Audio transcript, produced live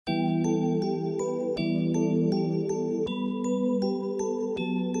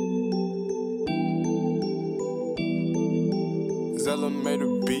Zella made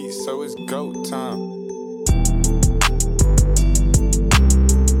a beat, so it's GOAT time.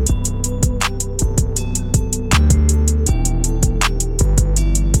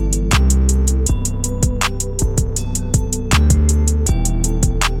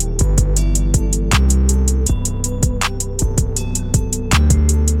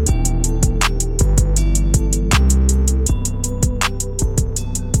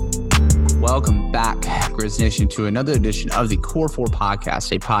 Welcome back, Grizz Nation, to another edition of the Core 4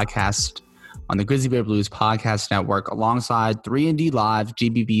 Podcast, a podcast on the Grizzly Bear Blues Podcast Network alongside 3&D Live,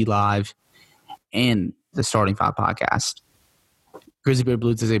 GBB Live, and the Starting Five Podcast. Grizzly Bear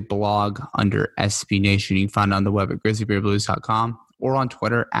Blues is a blog under SB Nation. You can find it on the web at grizzlybearblues.com or on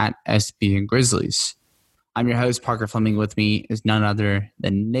Twitter at SB and Grizzlies. I'm your host, Parker Fleming. With me is none other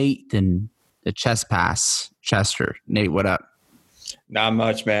than Nate and the Chess Pass, Chester. Nate, what up? Not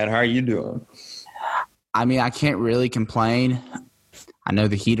much, man. How are you doing? I mean, I can't really complain. I know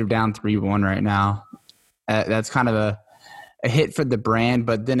the Heat are down 3-1 right now. That's kind of a hit for the brand,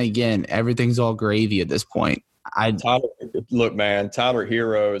 but then again, everything's all gravy at this point. Look, man, Tyler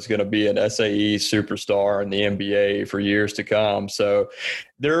Hero is going to be an SAE superstar in the NBA for years to come. So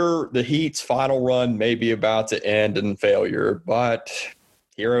the Heat's final run may be about to end in failure, but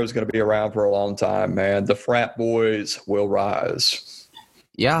Hero's going to be around for a long time, man. The frat boys will rise.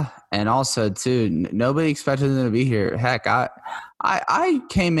 Yeah, and also, too, nobody expected them to be here. Heck, I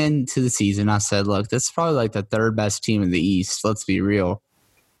came into the season, I said, look, this is probably like the third best team in the East. Let's be real.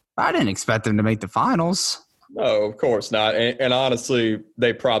 I didn't expect them to make the finals. No, of course not. And honestly,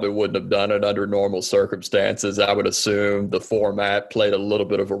 they probably wouldn't have done it under normal circumstances. I would assume the format played a little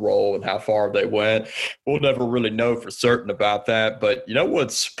bit of a role in how far they went. We'll never really know for certain about that. But you know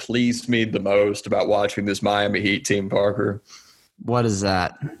what's pleased me the most about watching this Miami Heat team, Parker? What is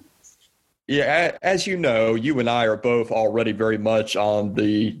that? Yeah, as you know, you and I are both already very much on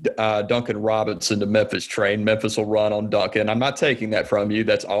the Duncan Robinson to Memphis train. Memphis will run on Duncan. I'm not taking that from you.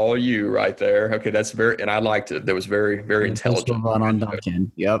 That's all you right there. Okay, that's and I liked it. That was very, very intelligent. Run on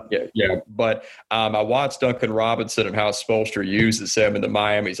Duncan. Yep. Yeah. But I watched Duncan Robinson and how Spoelstra uses him in the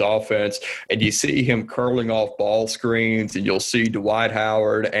Miami's offense, and you see him curling off ball screens, and you'll see Dwight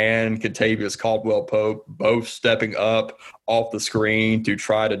Howard and Kentavious Caldwell-Pope both stepping up off the screen to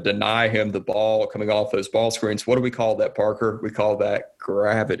try to deny him the ball coming off those ball screens. What do we call that, Parker? We call that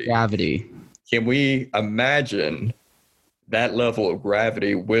gravity. Gravity. Can we imagine that level of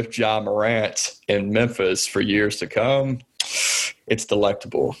gravity with Ja Morant in Memphis for years to come? It's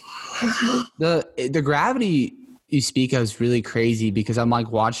delectable. The gravity you speak of is really crazy because I'm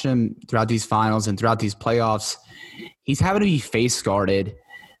like watching him throughout these finals and throughout these playoffs. He's having to be face guarded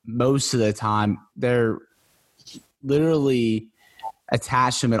most of the time. They're literally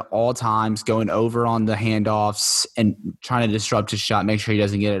attach him at all times, going over on the handoffs and trying to disrupt his shot, make sure he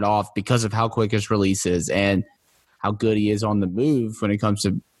doesn't get it off because of how quick his release is and how good he is on the move when it comes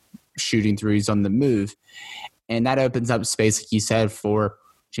to shooting threes on the move. And that opens up space, like you said, for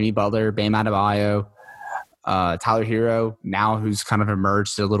Jimmy Butler, Bam Adebayo, Tyler Hero, now who's kind of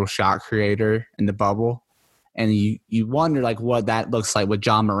emerged as a little shot creator in the bubble. And you wonder like what that looks like with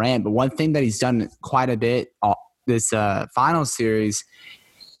Ja Morant. But one thing that he's done quite a bit this final series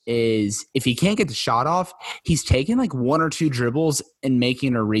is if he can't get the shot off, he's taking like one or two dribbles and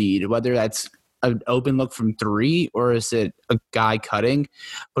making a read, whether that's an open look from three or is it a guy cutting,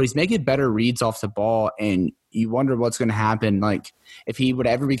 but he's making better reads off the ball. And you wonder what's going to happen. Like if he would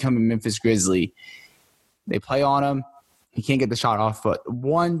ever become a Memphis Grizzly, they play on him. He can't get the shot off, but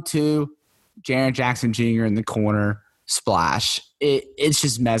 1-2, Jaren Jackson Jr. in the corner, splash. It's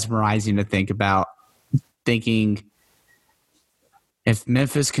just mesmerizing to think about. Thinking if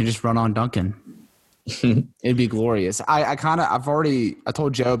Memphis can just run on Duncan, it'd be glorious. I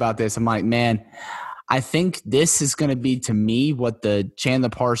told Joe about this. I'm like, man, I think this is going to be to me what the Chandler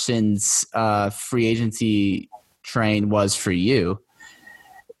Parsons free agency train was for you,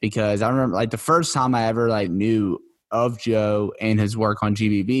 because I remember like the first time I ever like knew of Joe and his work on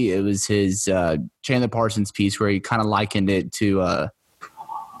GBB, it was his Chandler Parsons piece where he kind of likened it to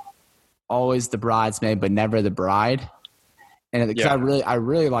always the bridesmaid, but never the bride. And I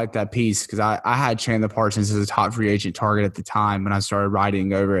really liked that piece because I had Chandler Parsons as a top free agent target at the time when I started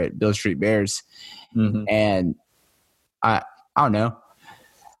writing over at Beale Street Bears. Mm-hmm. And I don't know.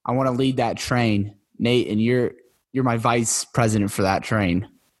 I want to lead that train, Nate, and you're my vice president for that train.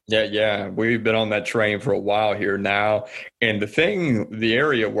 Yeah. We've been on that train for a while here now. And the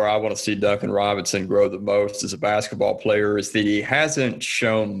area where I want to see Duncan Robinson grow the most as a basketball player is that he hasn't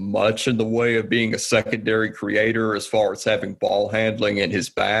shown much in the way of being a secondary creator as far as having ball handling in his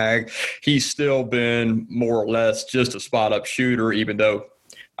bag. He's still been more or less just a spot up shooter, even though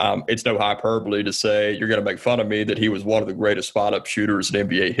it's no hyperbole to say you're going to make fun of me that he was one of the greatest spot-up shooters in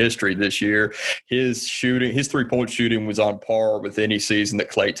NBA history this year. His three-point shooting was on par with any season that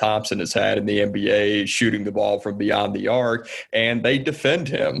Klay Thompson has had in the NBA, shooting the ball from beyond the arc, and they defend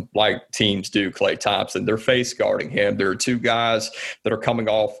him like teams do Klay Thompson. They're face guarding him. There are two guys that are coming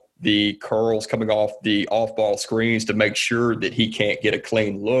off the curls, coming off the off-ball screens to make sure that he can't get a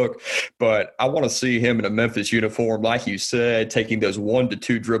clean look. But I want to see him in a Memphis uniform, like you said, taking those 1 to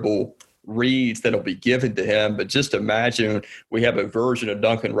 2 dribble reads that'll be given to him. But just imagine we have a version of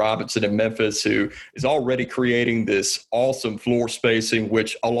Duncan Robinson in Memphis who is already creating this awesome floor spacing,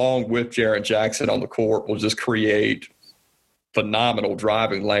 which along with Jaren Jackson on the court will just create phenomenal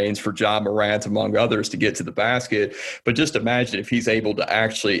driving lanes for Ja Morant, among others, to get to the basket. But just imagine if he's able to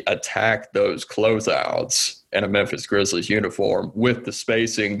actually attack those closeouts in a Memphis Grizzlies uniform with the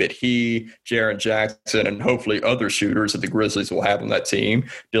spacing that he, Jaren Jackson, and hopefully other shooters that the Grizzlies will have on that team.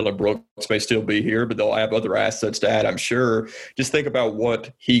 Dillon Brooks may still be here, but they'll have other assets to add, I'm sure. Just think about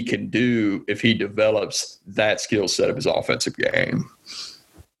what he can do if he develops that skill set of his offensive game.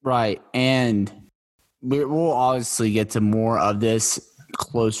 Right. And we'll obviously get to more of this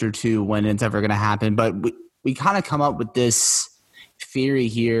closer to when it's ever going to happen. But we kind of come up with this theory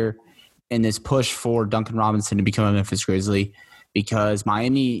here in this push for Duncan Robinson to become a Memphis Grizzly because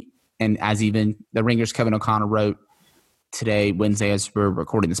Miami, and as even the Ringer's Kevin O'Connor wrote today, Wednesday, as we're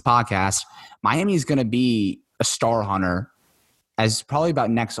recording this podcast, Miami is going to be a star hunter as probably about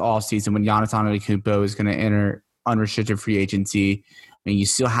next offseason when Giannis Antetokounmpo is going to enter unrestricted free agency. I mean, you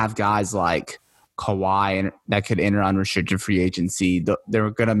still have guys like Kawhi that could enter unrestricted free agency. They're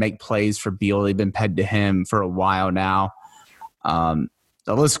going to make plays for Beal. They've been pegged to him for a while now.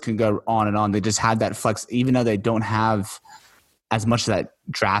 The list can go on and on. They just had that flex, even though they don't have as much of that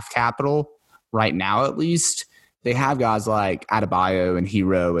draft capital right now, at least. They have guys like Adebayo and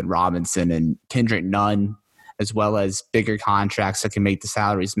Hero and Robinson and Kendrick Nunn, as well as bigger contracts that can make the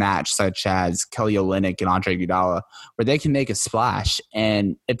salaries match, such as Kelly Olynyk and Andre Iguodala, where they can make a splash.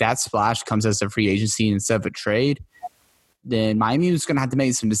 And if that splash comes as a free agency instead of a trade, then Miami is going to have to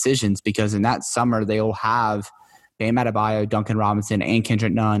make some decisions because in that summer they'll have Bam Adebayo, Duncan Robinson, and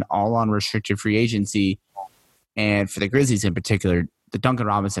Kendrick Nunn all on restricted free agency. And for the Grizzlies in particular, the Duncan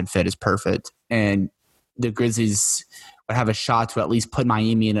Robinson fit is perfect. And the Grizzlies would have a shot to at least put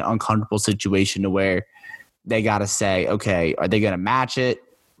Miami in an uncomfortable situation to where they got to say, okay, are they going to match it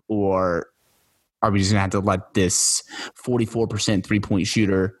or are we just going to have to let this 44% three-point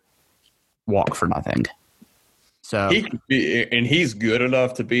shooter walk for nothing? So he could be, and he's good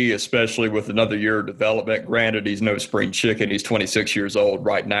enough to be, especially with another year of development. Granted, he's no spring chicken. He's 26 years old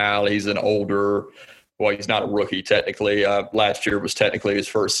right now. He's an older – well, he's not a rookie technically. Last year was technically his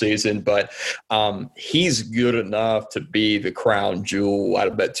first season, but he's good enough to be the crown jewel out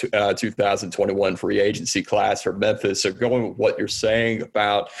of that 2021 free agency class for Memphis. So going with what you're saying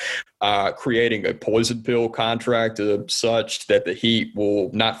about creating a poison pill contract such that the Heat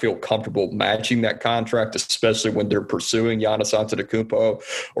will not feel comfortable matching that contract, especially when they're pursuing Giannis Antetokounmpo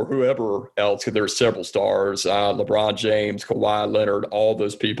or whoever else. There are several stars, LeBron James, Kawhi Leonard, all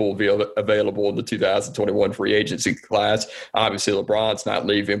those people will be available in the 2021 free agency class. Obviously, LeBron's not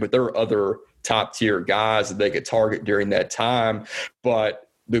leaving, but there are other top-tier guys that they could target during that time. But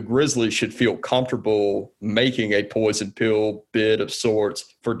the Grizzlies should feel comfortable making a poison pill bid of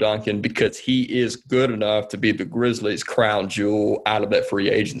sorts for Duncan because he is good enough to be the Grizzlies' crown jewel out of that free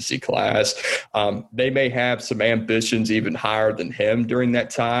agency class. They may have some ambitions even higher than him during that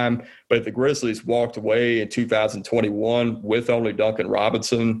time, but if the Grizzlies walked away in 2021 with only Duncan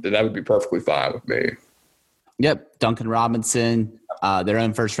Robinson, then that would be perfectly fine with me. Yep, Duncan Robinson, their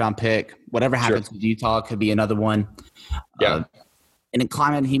own first-round pick. Whatever happens with Utah could be another one. Yeah. In a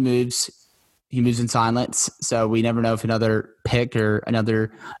climate, he moves in silence. So we never know if another pick or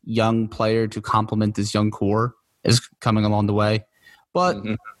another young player to complement this young core is coming along the way. But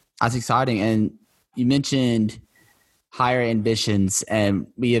that's exciting. And you mentioned higher ambitions, and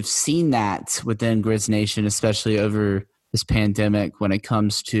we have seen that within Grizz Nation, especially over this pandemic when it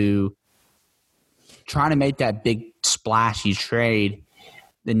comes to trying to make that big splashy trade.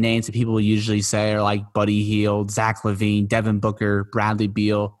 The names that people usually say are like Buddy Hield, Zach LaVine, Devin Booker, Bradley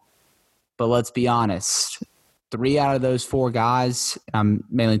Beal. But let's be honest, 3 out of those 4 guys, I'm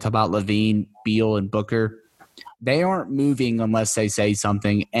mainly talking about LaVine, Beal, and Booker, they aren't moving unless they say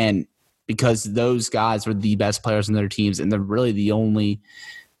something. And because those guys were the best players in their teams, and they're really the only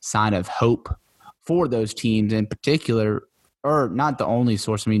sign of hope for those teams in particular, or not the only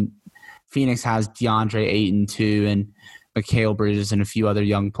source. I mean, Phoenix has DeAndre Ayton too, and Mikal Bridges and a few other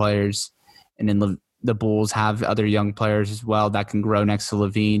young players. And then the Bulls have other young players as well that can grow next to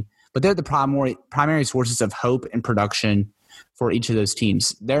LaVine. But they're the primary sources of hope and production for each of those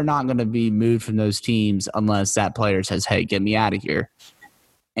teams. They're not going to be moved from those teams unless that player says, hey, get me out of here.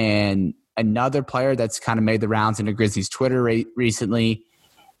 And another player that's kind of made the rounds into Grizzlies Twitter recently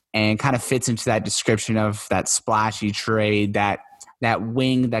and kind of fits into that description of that splashy trade, that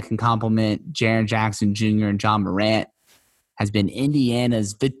wing that can complement Jaren Jackson Jr. and John Morant, has been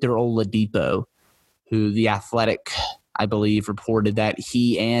Indiana's Victor Oladipo, who The Athletic, I believe, reported that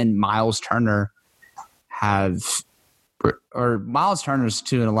he and Miles Turner or Miles Turner's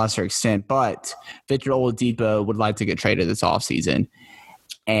to a lesser extent, but Victor Oladipo would like to get traded this offseason.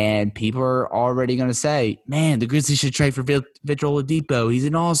 And people are already going to say, man, the Grizzlies should trade for Victor Oladipo. He's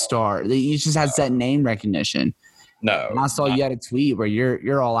an all-star. He just has that name recognition. No. And I saw you had a tweet where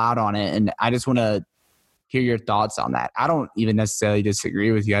you're all out on it, and I just want to hear your thoughts on that. I don't even necessarily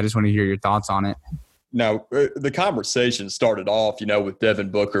disagree with you. I just want to hear your thoughts on it. Now, the conversation started off, with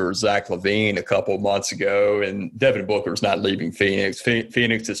Devin Booker, Zach LaVine a couple of months ago, and Devin Booker's not leaving Phoenix.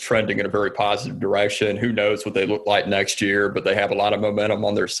 Phoenix is trending in a very positive direction. Who knows what they look like next year, but they have a lot of momentum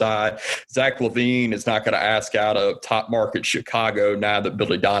on their side. Zach LaVine is not going to ask out of top market Chicago now that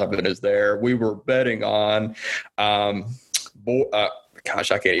Billy Donovan is there. We were betting on, I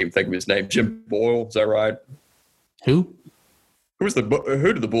can't even think of his name, Jim Boyle. Is that right? Who? Who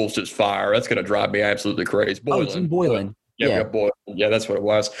did the Bulls just fire? That's going to drive me absolutely crazy. Boylan. Oh, Jim Boylan. Yeah, Boylan. Yeah, that's what it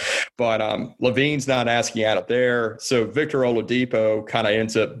was. But LaVine's not asking out of there. So Victor Oladipo kind of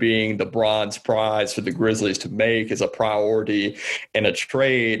ends up being the bronze prize for the Grizzlies to make as a priority in a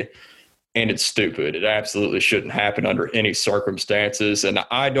trade. And it's stupid. It absolutely shouldn't happen under any circumstances. And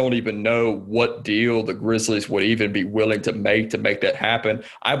I don't even know what deal the Grizzlies would even be willing to make that happen.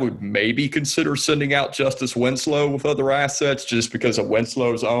 I would maybe consider sending out Justice Winslow with other assets just because of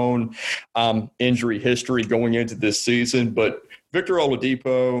Winslow's own injury history going into this season. But Victor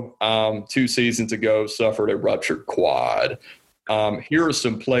Oladipo, 2 seasons ago, suffered a ruptured quad. Here are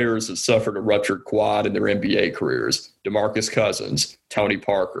some players that suffered a ruptured quad in their NBA careers: DeMarcus Cousins, Tony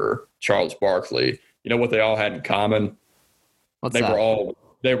Parker, Charles Barkley. You know what they all had in common?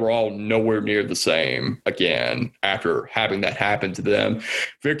 They were all nowhere near the same again after having that happen to them.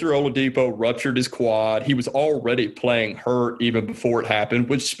 Victor Oladipo ruptured his quad. He was already playing hurt even before it happened,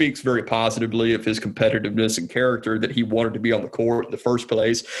 which speaks very positively of his competitiveness and character that he wanted to be on the court in the first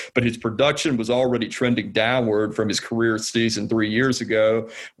place. But his production was already trending downward from his career season 3 years ago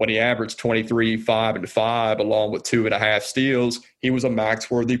when he averaged 23, 5, and 5, along with 2.5 steals. He was a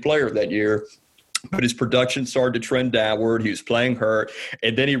max-worthy player that year. But his production started to trend downward. He was playing hurt,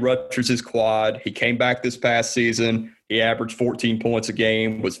 and then he ruptures his quad. He came back this past season. He averaged 14 points a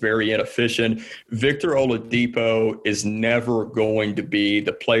game, was very inefficient. Victor Oladipo is never going to be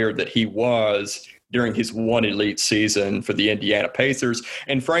the player that he was during his one elite season for the Indiana Pacers.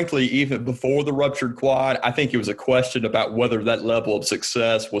 And frankly, even before the ruptured quad, I think it was a question about whether that level of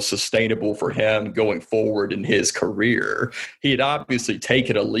success was sustainable for him going forward in his career. He had obviously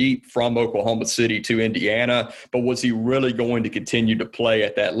taken a leap from Oklahoma City to Indiana, but was he really going to continue to play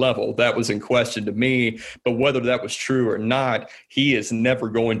at that level? That was in question to me. But whether that was true or not, he is never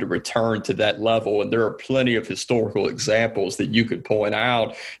going to return to that level. And there are plenty of historical examples that you could point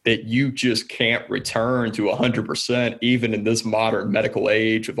out that you just can't return to 100%, even in this modern medical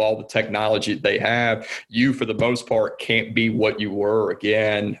age of all the technology they have. You, for the most part, can't be what you were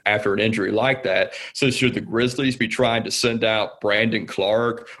again after an injury like that. So should the Grizzlies be trying to send out Brandon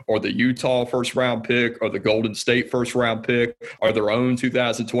Clark or the Utah first-round pick or the Golden State first-round pick or their own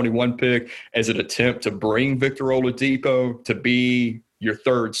 2021 pick as an attempt to bring Victor Oladipo to be your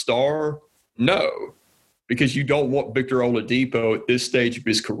third star? No. Because you don't want Victor Oladipo at this stage of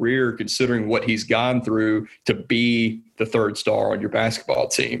his career, considering what he's gone through, to be the third star on your basketball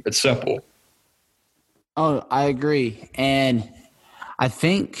team. It's simple. Oh, I agree. And I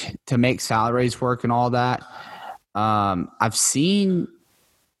think to make salaries work and all that, I've seen,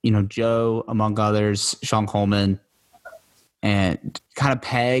 Joe, among others, Sean Coleman, and kind of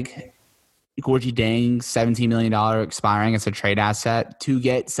peg Gorgie Dang's $17 million expiring as a trade asset to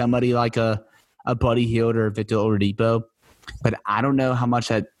get somebody like a Buddy Hield or Victor Oladipo. But I don't know how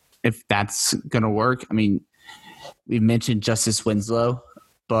much if that's going to work. I mean, we mentioned Justice Winslow,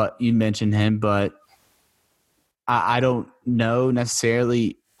 but you mentioned him, but I don't know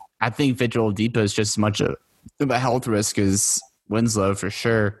necessarily. I think Victor Oladipo is just as much the health risk is Winslow for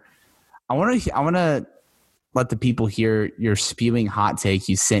sure. I want to let the people hear your spewing hot take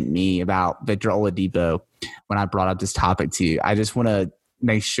you sent me about Victor Oladipo when I brought up this topic to you. I just want to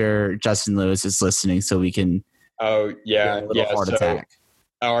make sure Justin Lewis is listening so we can. Oh yeah, get a little heart attack.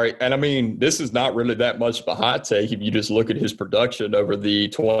 All right. And I mean, this is not really that much of a hot take if you just look at his production over the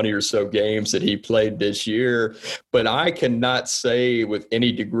 20 or so games that he played this year. But I cannot say with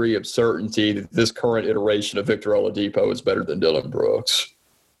any degree of certainty that this current iteration of Victor Oladipo is better than Dillon Brooks.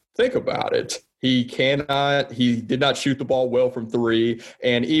 Think about it. He did not shoot the ball well from three.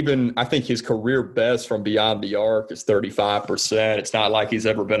 And even I think his career best from beyond the arc is 35%. It's not like he's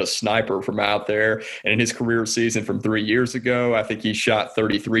ever been a sniper from out there. And in his career season from 3 years ago, I think he shot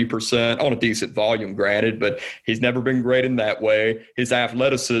 33% on a decent volume, granted, but he's never been great in that way. His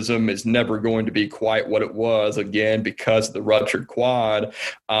athleticism is never going to be quite what it was, again, because of the ruptured quad.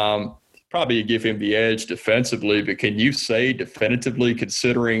 Probably give him the edge defensively, but can you say definitively,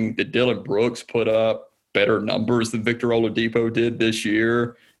 considering that Dillon Brooks put up better numbers than Victor Oladipo did this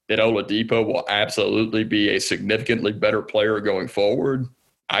year, that Oladipo will absolutely be a significantly better player going forward?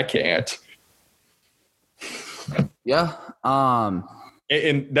 I can't. Yeah.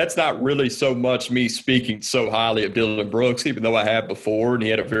 And that's not really so much me speaking so highly of Dillon Brooks, even though I have before, and he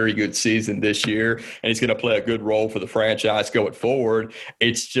had a very good season this year, and he's going to play a good role for the franchise going forward.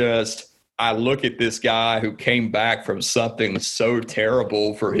 It's just, I look at this guy who came back from something so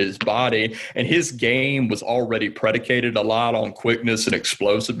terrible for his body, and his game was already predicated a lot on quickness and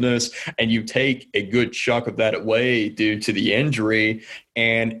explosiveness, and you take a good chunk of that away due to the injury,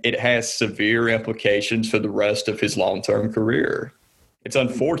 and it has severe implications for the rest of his long-term career. It's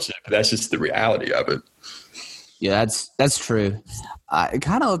unfortunate, but that's just the reality of it. Yeah, that's true. It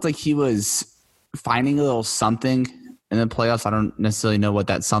kind of looked like he was finding a little something in the playoffs. I don't necessarily know what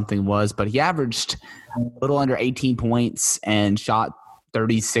that something was, but he averaged a little under 18 points and shot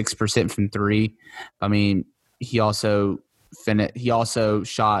 36% from three. I mean, he also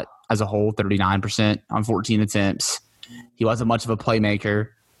shot as a whole 39% on 14 attempts. He wasn't much of a playmaker.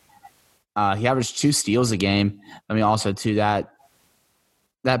 He averaged 2 steals a game. I mean, also too, that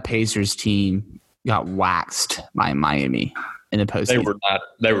Pacers team got waxed by Miami in the postseason.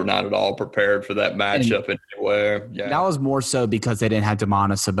 They were not at all prepared for that matchup in any way. Yeah. That was more so because they didn't have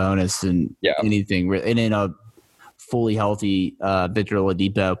Domantas Sabonis and anything, and in a fully healthy Victor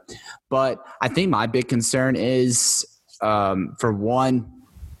Oladipo. But I think my big concern is, for one,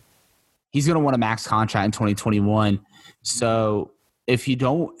 he's going to want a max contract in 2021. So if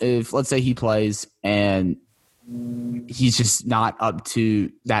let's say he plays and he's just not up to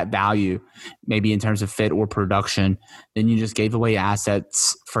that value, maybe in terms of fit or production, then you just gave away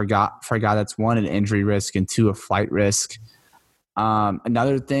assets for a guy that's, one, an injury risk, and two, a flight risk.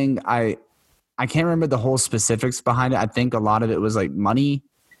 Another thing, I can't remember the whole specifics behind it. I think a lot of it was like money.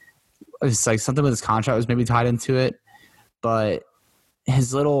 It's like something with his contract was maybe tied into it, but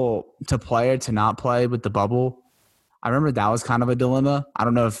his to play or to not play with the bubble, I remember that was kind of a dilemma. I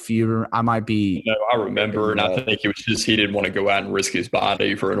don't know if I might be. No, I remember, and I think it was just he didn't want to go out and risk his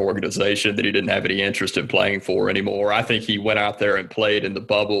body for an organization that he didn't have any interest in playing for anymore. I think he went out there and played in the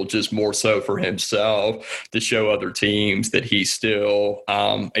bubble just more so for himself, to show other teams that he's still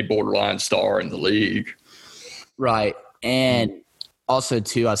a borderline star in the league. Right. And also,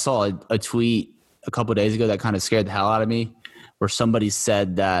 too, I saw a tweet a couple of days ago that kind of scared the hell out of me, where somebody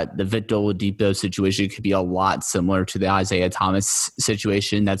said that the Victor Oladipo situation could be a lot similar to the Isaiah Thomas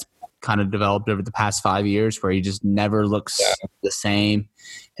situation that's kind of developed over the past 5 years, where he just never looks the same.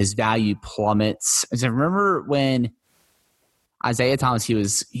 His value plummets. I remember when Isaiah Thomas,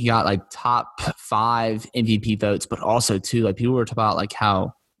 he got like top 5 MVP votes, but also too, like people were talking about like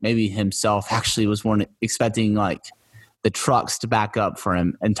how maybe himself actually was expecting like the trucks to back up for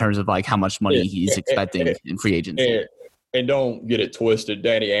him in terms of like how much money he's expecting in free agency. And don't get it twisted,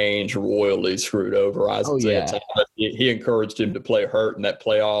 Danny Ainge royally screwed over Isaiah Thomas. He encouraged him to play hurt in that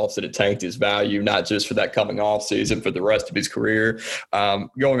playoffs, and it tanked his value, not just for that coming off season, for the rest of his career.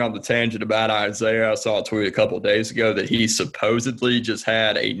 Going on the tangent about Isaiah, I saw a tweet a couple of days ago that he supposedly just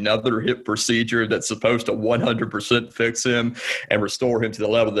had another hip procedure that's supposed to 100% fix him and restore him to the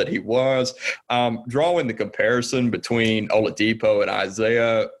level that he was. Drawing the comparison between Oladipo and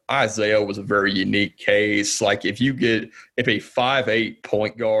Isaiah was a very unique case. Like if a 5'8"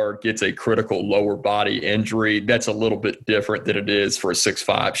 point guard gets a critical lower body injury, that's a little bit different than it is for a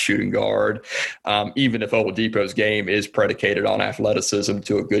 6'5" shooting guard. Even if Oladipo's game is predicated on athleticism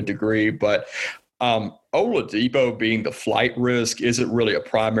to a good degree, but Oladipo being the flight risk isn't really a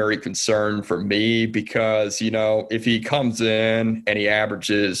primary concern for me because, if he comes in and he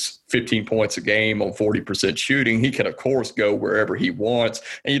averages 15 points a game on 40% shooting, he can, of course, go wherever he wants.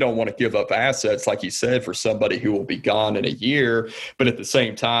 And you don't want to give up assets, like you said, for somebody who will be gone in a year. But at the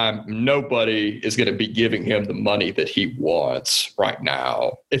same time, nobody is going to be giving him the money that he wants right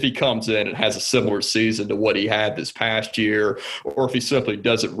now. If he comes in and has a similar season to what he had this past year, or if he simply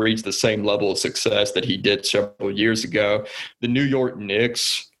doesn't reach the same level of success that he did several years ago, the New York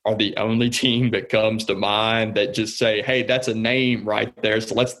Knicks are the only team that comes to mind that just say, hey, that's a name right there.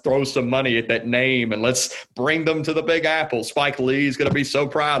 So let's throw some money at that name and let's bring them to the Big Apple. Spike Lee is going to be so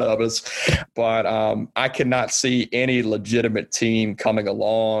proud of us. But I cannot see any legitimate team coming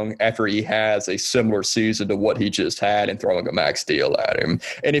along after he has a similar season to what he just had and throwing a max deal at him.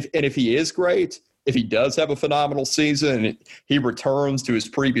 And if he is great, if he does have a phenomenal season and he returns to his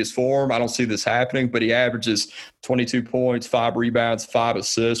previous form, I don't see this happening, but he averages 22 points, 5 rebounds, 5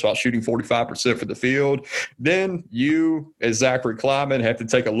 assists while shooting 45% from the field, then you, as Zachary Kleiman, have to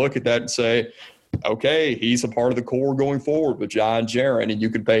take a look at that and say, okay, he's a part of the core going forward with John Jaren, and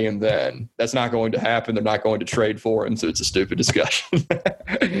you can pay him then. That's not going to happen. They're not going to trade for him, so it's a stupid discussion.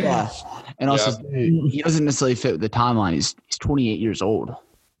 Yeah. And also, he doesn't necessarily fit with the timeline. He's 28 years old.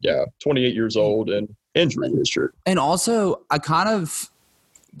 Yeah, 28 years old and injury history. And also, I kind of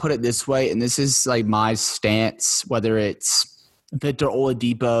put it this way, and this is like my stance, whether it's Victor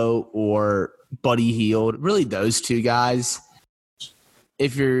Oladipo or Buddy Hield, really those two guys.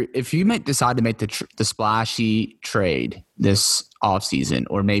 If you might decide to make the splashy trade this offseason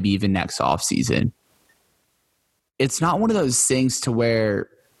or maybe even next offseason, it's not one of those things to where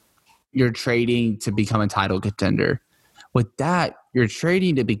you're trading to become a title contender. With that, you're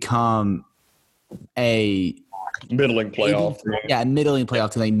trading to become a middling playoff. Middling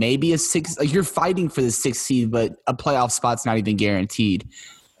playoff team. Like maybe a 6. Like you're fighting for the 6th seed, but a playoff spot's not even guaranteed.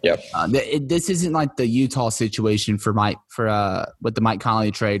 Yep. This isn't like the Utah situation with the Mike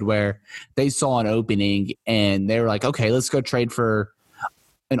Conley trade where they saw an opening and they were like, okay, let's go trade for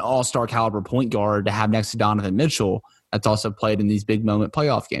an all-star caliber point guard to have next to Donovan Mitchell that's also played in these big moment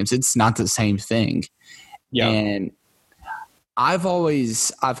playoff games. It's not the same thing. Yeah. And I've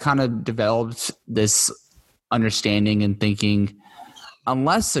kind of developed this understanding and thinking,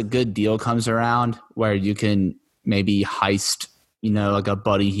 unless a good deal comes around where you can maybe heist, like a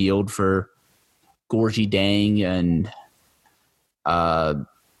Buddy Hield for Gorgie Dang, and I'm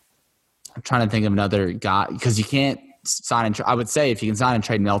trying to think of another guy because you can't sign and I would say if you can sign and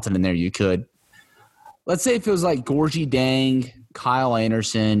trade Melton in there, you could. Let's say if it was like Gorgie Dang, Kyle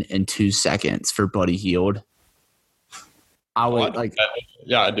Anderson, and 2 seconds for Buddy Hield. I would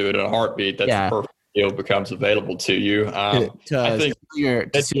I'd do it in a heartbeat. That's the perfect deal becomes available to you. I think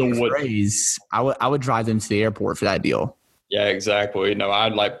to see your phrase, I would drive them to the airport for that deal. Yeah, exactly.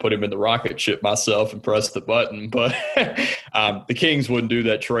 I'd put him in the rocket ship myself and press the button, but the Kings wouldn't do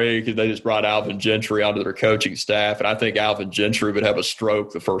that trade because they just brought Alvin Gentry onto their coaching staff, and I think Alvin Gentry would have a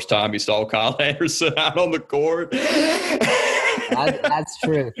stroke the first time he saw Kyle Anderson out on the court. That's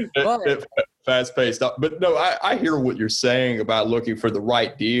true. Fast-paced. But no, I hear what you're saying about looking for the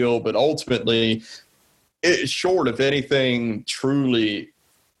right deal, but ultimately, short of anything truly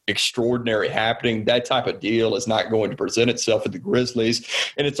extraordinary happening, that type of deal is not going to present itself at the Grizzlies.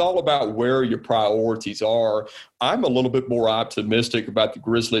 And it's all about where your priorities are. I'm a little bit more optimistic about the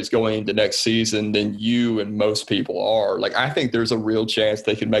Grizzlies going into next season than you and most people are. I think there's a real chance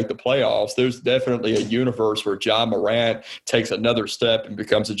they can make the playoffs. There's definitely a universe where John Morant takes another step and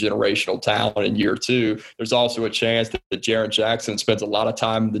becomes a generational talent in year 2. There's also a chance that Jaren Jackson spends a lot of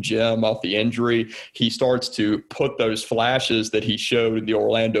time in the gym off the injury. He starts to put those flashes that he showed in the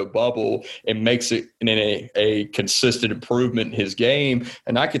Orlando bubble and makes it in a consistent improvement in his game.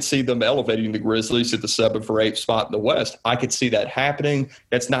 And I could see them elevating the Grizzlies to the 7th or 8th spot in the West. I could see that happening.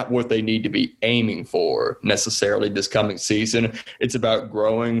 That's not what they need to be aiming for necessarily this coming season. It's about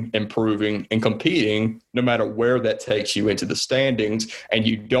growing, improving, and competing no matter where that takes you into the standings. And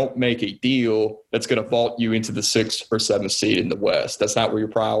you don't make a deal that's going to vault you into the 6th or 7th seed in the West. That's not where your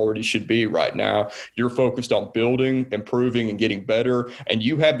priority should be right now. You're focused on building, improving, and getting better. And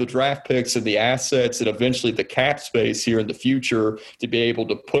you have the draft picks and the assets and eventually the cap space here in the future to be able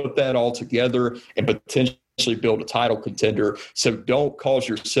to put that all together and potentially build a title contender. So don't cause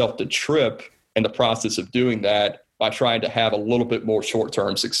yourself to trip in the process of doing that by trying to have a little bit more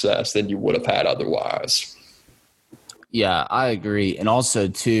short-term success than you would have had otherwise. Yeah, I agree. And also,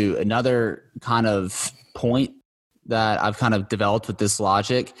 too, another kind of point that I've kind of developed with this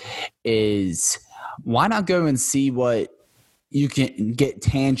logic is why not go and see what you can get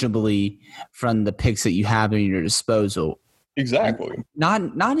tangibly from the picks that you have in your disposal. Exactly.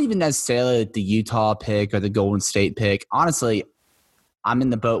 Not even necessarily the Utah pick or the Golden State pick. Honestly, I'm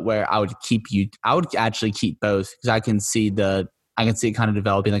in the boat where I would actually keep both because I can see it kind of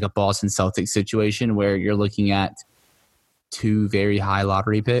developing like a Boston Celtics situation where you're looking at two very high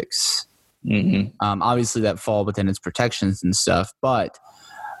lottery picks. Mm-hmm. Obviously, that fall within its protections and stuff, but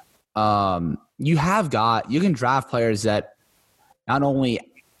you can draft players that not only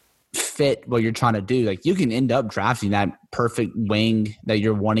fit what you're trying to do, like you can end up drafting that perfect wing that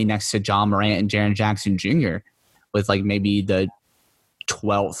you're wanting next to John Morant and Jaren Jackson Jr. with like maybe the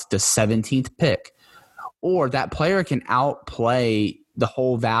 12th to 17th pick, or that player can outplay the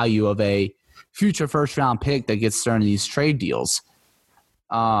whole value of a future first round pick that gets thrown in these trade deals.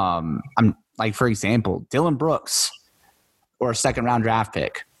 I'm like, for example, Dylan Brooks or a second round draft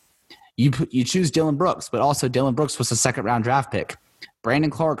pick. You choose Dylan Brooks, but also Dylan Brooks was a second round draft pick.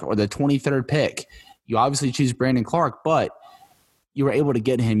 Brandon Clark or the 23rd pick. You obviously choose Brandon Clark, but you were able to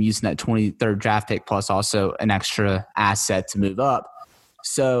get him using that 23rd draft pick plus also an extra asset to move up.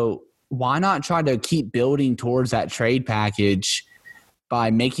 So why not try to keep building towards that trade package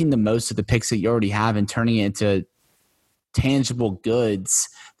by making the most of the picks that you already have and turning it into tangible goods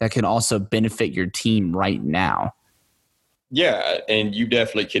that can also benefit your team right now? Yeah, and you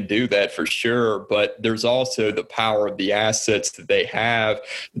definitely can do that for sure. But there's also the power of the assets that they have.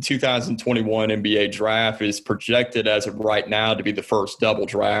 The 2021 NBA draft is projected as of right now to be the first double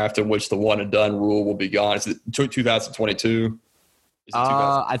draft in which the one and done rule will be gone. Is it 2022?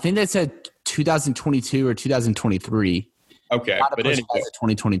 I think they said 2022 or 2023. Okay, but anyway,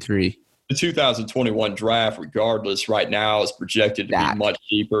 2023. The 2021 draft, regardless, right now is projected to be much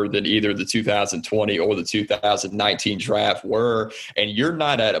cheaper than either the 2020 or the 2019 draft were. And you're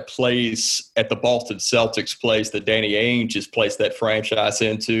not at a place at the Boston Celtics place that Danny Ainge has placed that franchise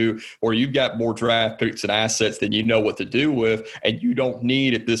into, where you've got more draft picks and assets than you know what to do with. And you don't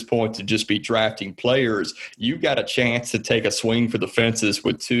need at this point to just be drafting players. You got a chance to take a swing for the fences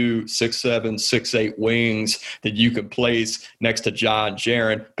with 2 6'7", 6'8" wings that you can place next to John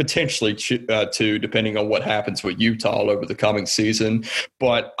Jaren, potentially two, depending on what happens with Utah over the coming season.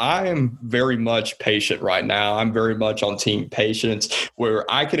 But I am very much patient right now. I'm very much on team patience, where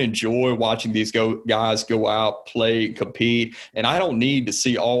I can enjoy watching these guys go out, play, compete. And I don't need to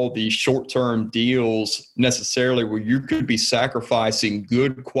see all these short-term deals necessarily where you could be sacrificing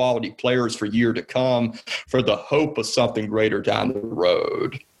good quality players for year to come for the hope of something greater down the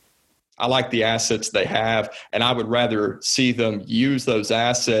road. I like the assets they have, and I would rather see them use those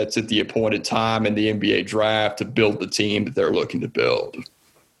assets at the appointed time in the NBA draft to build the team that they're looking to build.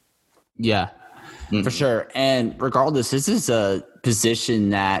 Yeah, for sure. And regardless, this is a position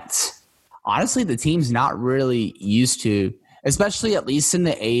that honestly the team's not really used to, especially at least in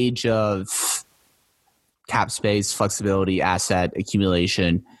the age of cap space, flexibility, asset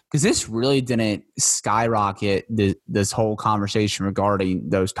accumulation. Because this really didn't skyrocket this whole conversation regarding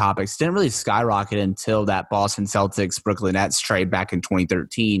those topics. Didn't really skyrocket until that Boston Celtics Brooklyn Nets trade back in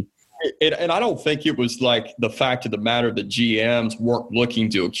 2013. And I don't think it was like the fact of the matter that GMs weren't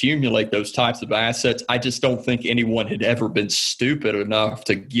looking to accumulate those types of assets. I just don't think anyone had ever been stupid enough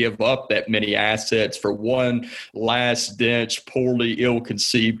to give up that many assets for one last-ditch, poorly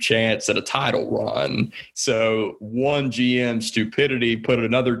ill-conceived chance at a title run. So one GM stupidity put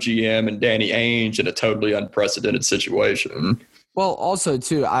another GM and Danny Ainge in a totally unprecedented situation. Well, also,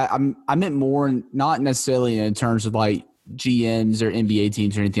 too, I meant more not necessarily in terms of like GMs or NBA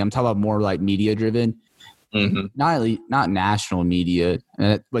teams or anything. I'm talking about more like media driven, not national media.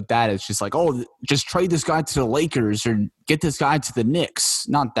 But that it's just like, oh, just trade this guy to the Lakers or get this guy to the Knicks.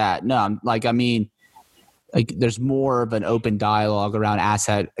 Not that. No, I mean, there's more of an open dialogue around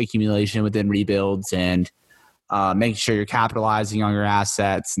asset accumulation within rebuilds and making sure you're capitalizing on your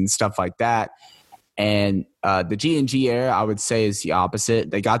assets and stuff like that. And the G&G era, I would say, is the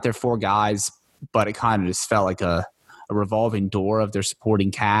opposite. They got their 4 guys, but it kind of just felt like a revolving door of their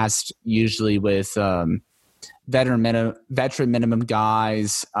supporting cast, usually with veteran minimum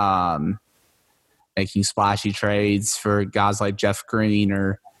guys, making splashy trades for guys like Jeff Green,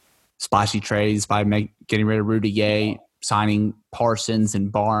 or splashy trades by getting rid of Rudy Gay, signing Parsons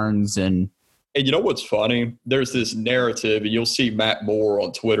and Barnes. And you know what's funny? There's this narrative, and you'll see Matt Moore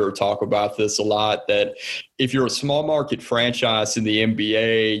on Twitter talk about this a lot, that if you're a small market franchise in the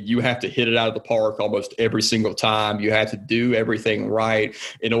NBA, you have to hit it out of the park almost every single time. You have to do everything right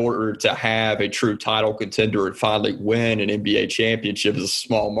in order to have a true title contender and finally win an NBA championship as a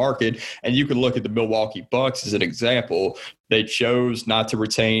small market. And you can look at the Milwaukee Bucks as an example. They chose not to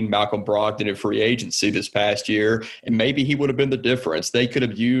retain Malcolm Brogdon in free agency this past year, and maybe he would have been the difference. They could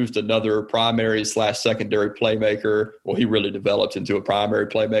have used another primary/secondary playmaker. Well, he really developed into a primary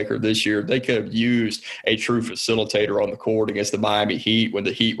playmaker this year. They could have used a true facilitator on the court against the Miami Heat when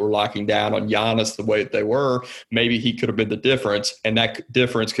the Heat were locking down on Giannis the way that they were. Maybe he could have been the difference, and that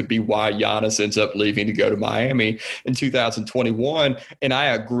difference could be why Giannis ends up leaving to go to Miami in 2021. And I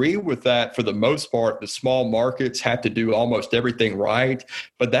agree with that for the most part. The small markets have to do almost everything right,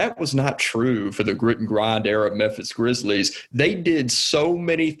 but that was not true for the grit and grind era of Memphis Grizzlies. They did so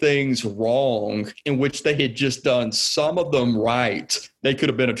many things wrong in which they had just done some of them right. They could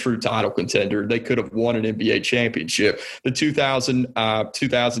have been a true title contender. They could have won an NBA championship. The 2010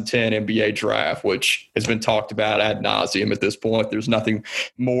 NBA draft, which has been talked about ad nauseum at this point. There's nothing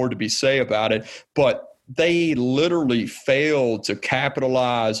more to be said about it, but they literally failed to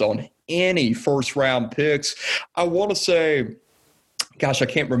capitalize on any first-round picks. I want to say, gosh, I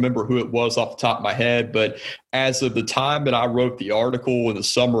can't remember who it was off the top of my head, but as of the time that I wrote the article in the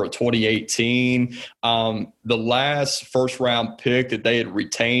summer of 2018, the last first-round pick that they had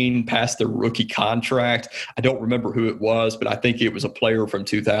retained past their rookie contract, I don't remember who it was, but I think it was a player from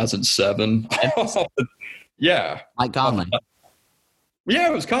 2007. Yeah. Mike Conley. Yeah,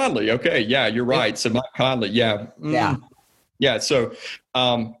 it was Conley. Okay, yeah, you're right. So Mike Conley, yeah. Yeah. Yeah, so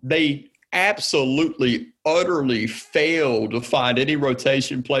they absolutely, utterly failed to find any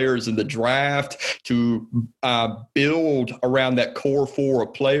rotation players in the draft to build around that core four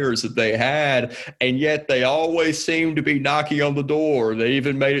of players that they had, and yet they always seem to be knocking on the door. They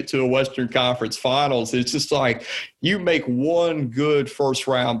even made it to a Western Conference Finals. It's just like you make one good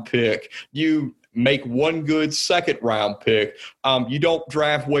first-round pick. You make one good second-round pick. You don't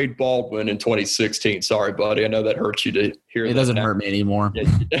draft Wade Baldwin in 2016. Sorry, buddy. I know that hurts you to hear that. It doesn't now. hurt me anymore.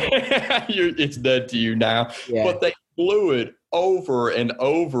 It's dead to you now. Yeah. But they blew it over and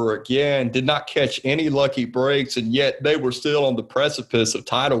over again, did not catch any lucky breaks, and yet they were still on the precipice of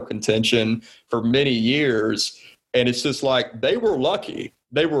title contention for many years. And it's just like they were lucky.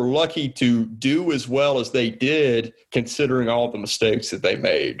 They were lucky to do as well as they did, considering all the mistakes that they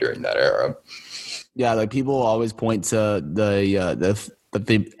made during that era. Yeah, like people always point to the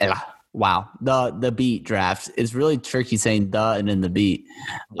beat draft. It's really tricky saying the and then the beat.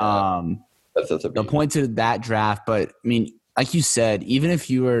 Yeah, that's a they'll point to that draft, but I mean, like you said, even if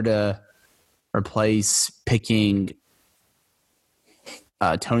you were to replace picking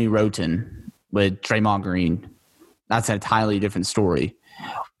Tony Roten with Draymond Green, that's an entirely different story.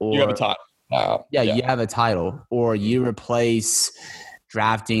 Or, you have a title. You have a title. Or you replace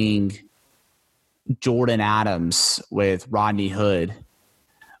drafting Jordan Adams with Rodney Hood.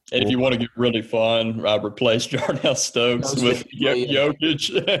 And if you want to get really fun, replace Jarnell Stokes with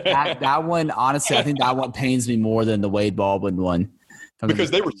Jokic. that one, honestly, I think that one pains me more than the Wade Baldwin one.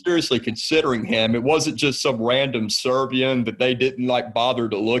 Because they were seriously considering him. It wasn't just some random Serbian that they didn't bother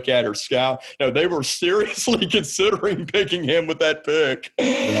to look at or scout. No, they were seriously considering picking him with that pick.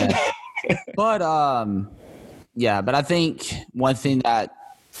 Yeah. But I think one thing that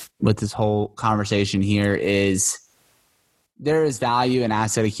with this whole conversation here is there is value in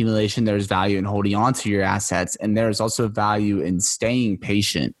asset accumulation. There's value in holding on to your assets. And there's also value in staying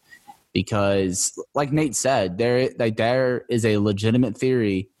patient because, like Nate said, there is a legitimate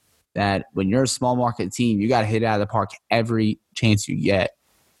theory that when you're a small market team, you got to hit it out of the park every chance you get.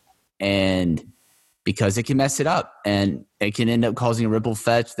 And because it can mess it up and it can end up causing a ripple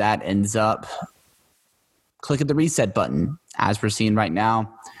effect that ends up clicking the reset button, as we're seeing right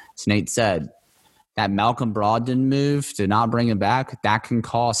now. As Nate said, that Malcolm Brogdon move to not bring him back, that can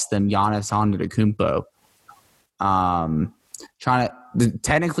cost them Giannis Antetokounmpo.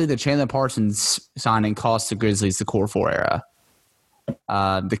 Technically, the Chandler Parsons signing cost the Grizzlies the core four era.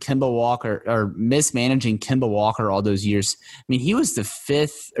 The Kemba Walker, or mismanaging Kemba Walker all those years. I mean, he was the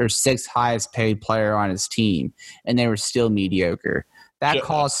fifth or sixth highest paid player on his team, and they were still mediocre. That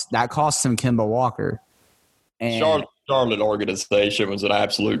cost them Kemba Walker. And Charlotte organization was an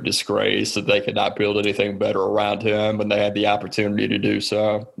absolute disgrace that they could not build anything better around him when they had the opportunity to do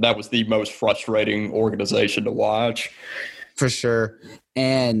so. That was the most frustrating organization to watch. For sure.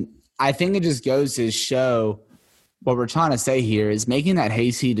 And I think it just goes to show what we're trying to say here is making that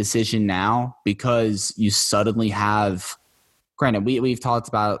hasty decision now because you suddenly have – granted, we've talked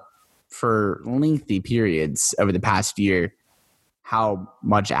about for lengthy periods over the past year how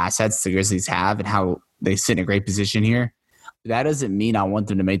much assets the Grizzlies have and how they sit in a great position here. That doesn't mean I want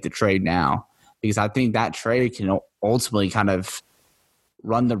them to make the trade now, because I think that trade can ultimately kind of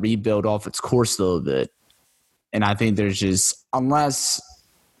run the rebuild off its course a little bit. And I think there's just, unless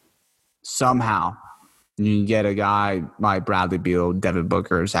somehow you can get a guy like Bradley Beal, Devin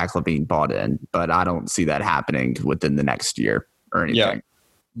Booker, Zach LaVine bought in, but I don't see that happening within the next year or anything. Yeah.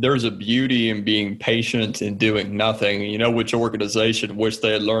 There's a beauty in being patient and doing nothing. You know which organization wish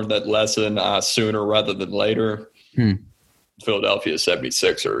they had learned that lesson sooner rather than later? Philadelphia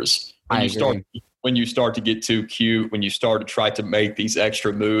 76ers. When you start to get too cute, when you start to try to make these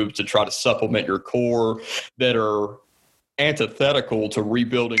extra moves to try to supplement your core that are antithetical to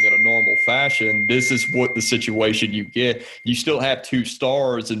rebuilding in a normal fashion, this is what the situation you get. You still have two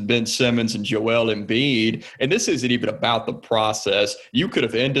stars in Ben Simmons and Joel Embiid, and this isn't even about the process. You could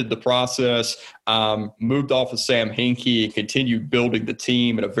have ended the process, moved off of Sam Hinkie, and continued building the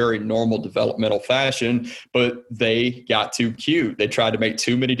team in a very normal developmental fashion, but they got too cute. They tried to make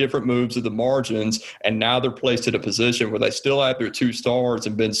too many different moves at the margins, and now they're placed in a position where they still have their two stars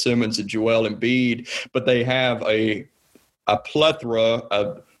in Ben Simmons and Joel Embiid, but they have a plethora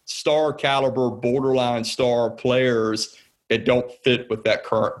of star caliber, borderline star players that don't fit with that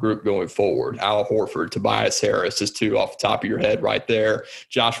current group going forward. Al Horford, Tobias Harris is two off the top of your head right there.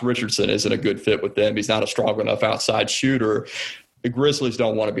 Josh Richardson isn't a good fit with them. He's not a strong enough outside shooter. The Grizzlies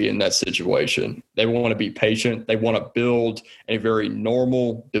don't want to be in that situation. They want to be patient. They want to build a very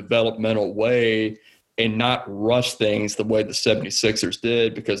normal developmental way and not rush things the way the 76ers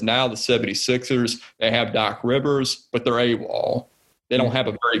did, because now the 76ers, they have Doc Rivers, but they're AWOL. They don't have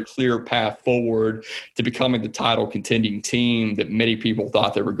a very clear path forward to becoming the title contending team that many people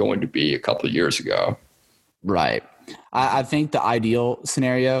thought they were going to be a couple of years ago. Right. I think the ideal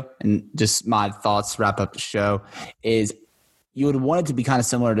scenario, and just my thoughts to wrap up the show, is you would want it to be kind of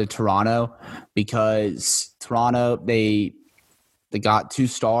similar to Toronto, because Toronto, they got two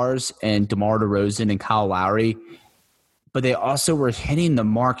stars and DeMar DeRozan and Kyle Lowry, but they also were hitting the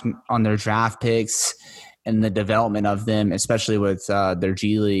mark on their draft picks and the development of them, especially with their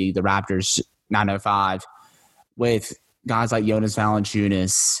G League, the Raptors 905, with guys like Jonas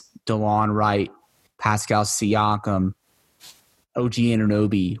Valanciunas, DeLon Wright, Pascal Siakam, OG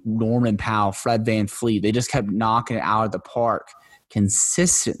Anunoby, Norman Powell, Fred VanVleet. They just kept knocking it out of the park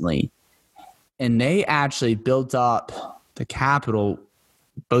consistently. And they actually built up the capital,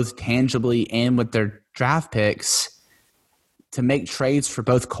 both tangibly and with their draft picks, to make trades for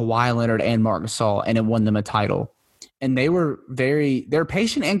both Kawhi Leonard and Marc Gasol, and it won them a title. And they're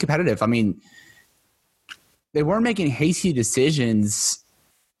patient and competitive. I mean, they weren't making hasty decisions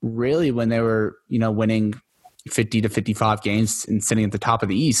really when they were, winning 50 to 55 games and sitting at the top of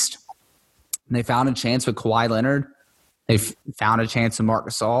the East. And they found a chance with Kawhi Leonard. They found a chance with Marc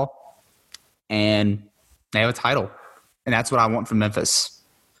Gasol, and they have a title. And that's what I want from Memphis.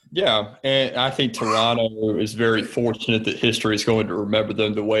 Yeah, and I think Toronto is very fortunate that history is going to remember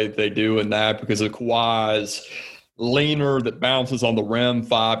them the way that they do in that, because of Kawhi's leaner that bounces on the rim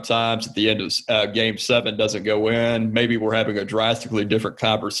 5 times at the end of Game 7 doesn't go in. Maybe we're having a drastically different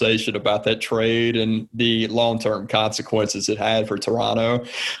conversation about that trade and the long-term consequences it had for Toronto.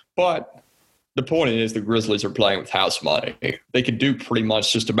 But the point is the Grizzlies are playing with house money. They can do pretty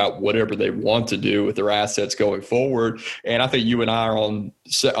much just about whatever they want to do with their assets going forward. And I think you and I are on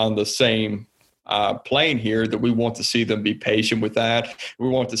the same plane here, that we want to see them be patient with that. We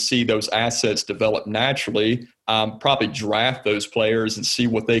want to see those assets develop naturally, probably draft those players and see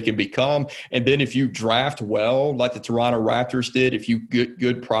what they can become. And then if you draft well, like the Toronto Raptors did, if you get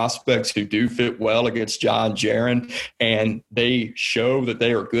good prospects who do fit well against John Jaren, and they show that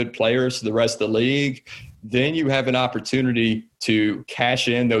they are good players to the rest of the league, then you have an opportunity to cash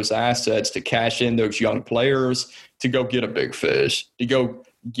in those assets, to cash in those young players, to go get a big fish, to go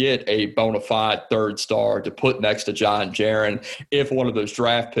get a bona fide third star to put next to John Jaren if one of those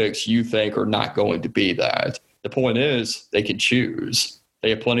draft picks you think are not going to be that. The point is they can choose.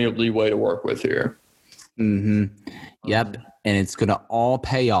 They have plenty of leeway to work with here. Mm-hmm. Yep. And it's going to all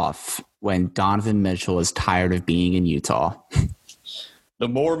pay off when Donovan Mitchell is tired of being in Utah. The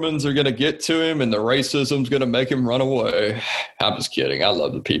Mormons are going to get to him, and the racism's going to make him run away. I'm just kidding. I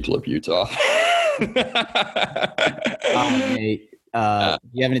love the people of Utah. Nate. Do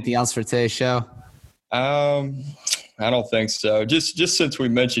you have anything else for today's show? I don't think so. Just since we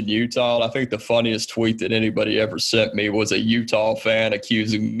mentioned Utah, I think the funniest tweet that anybody ever sent me was a Utah fan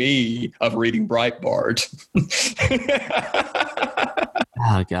accusing me of reading Breitbart.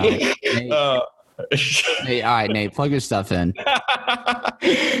 Oh, God. Nate, all right, Nate, plug your stuff in.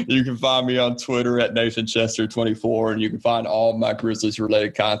 You can find me on Twitter at NathanChester24, and you can find all my Grizzlies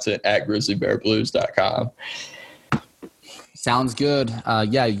related content at grizzlybearblues.com. Sounds good.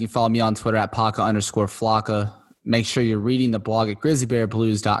 Yeah, you can follow me on Twitter at Paca_Flocka. Make sure you're reading the blog at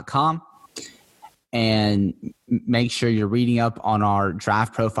grizzlybearblues.com. And make sure you're reading up on our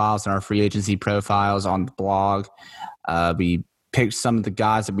draft profiles and our free agency profiles on the blog. We picked some of the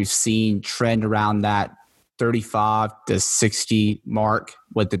guys that we've seen trend around that 35 to 60 mark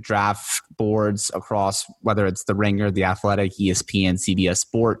with the draft boards across, whether it's The Ringer, The Athletic, ESPN, CBS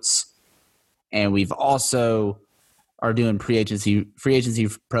Sports. And we've also are doing free agency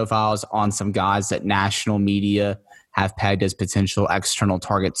profiles on some guys that national media have pegged as potential external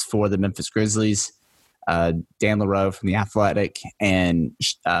targets for the Memphis Grizzlies. Dan LaRoe from The Athletic and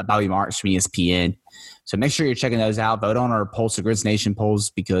Bobby Marks from ESPN. So make sure you're checking those out. Vote on our Pulse of Grizz Nation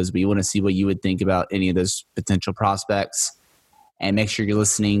polls because we want to see what you would think about any of those potential prospects. And make sure you're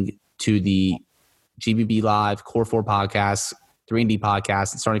listening to the GBB Live, Core 4 podcast, 3&D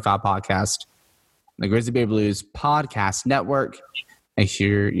podcast, and Starting 5 podcast, the Grizzly Bear Blues podcast network. Make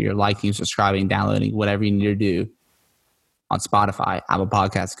sure you're liking, subscribing, downloading, whatever you need to do on Spotify, Apple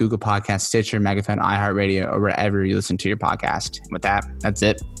Podcasts, Google Podcasts, Stitcher, Megaphone, iHeartRadio, or wherever you listen to your podcast. With that, that's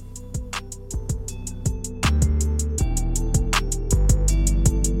it.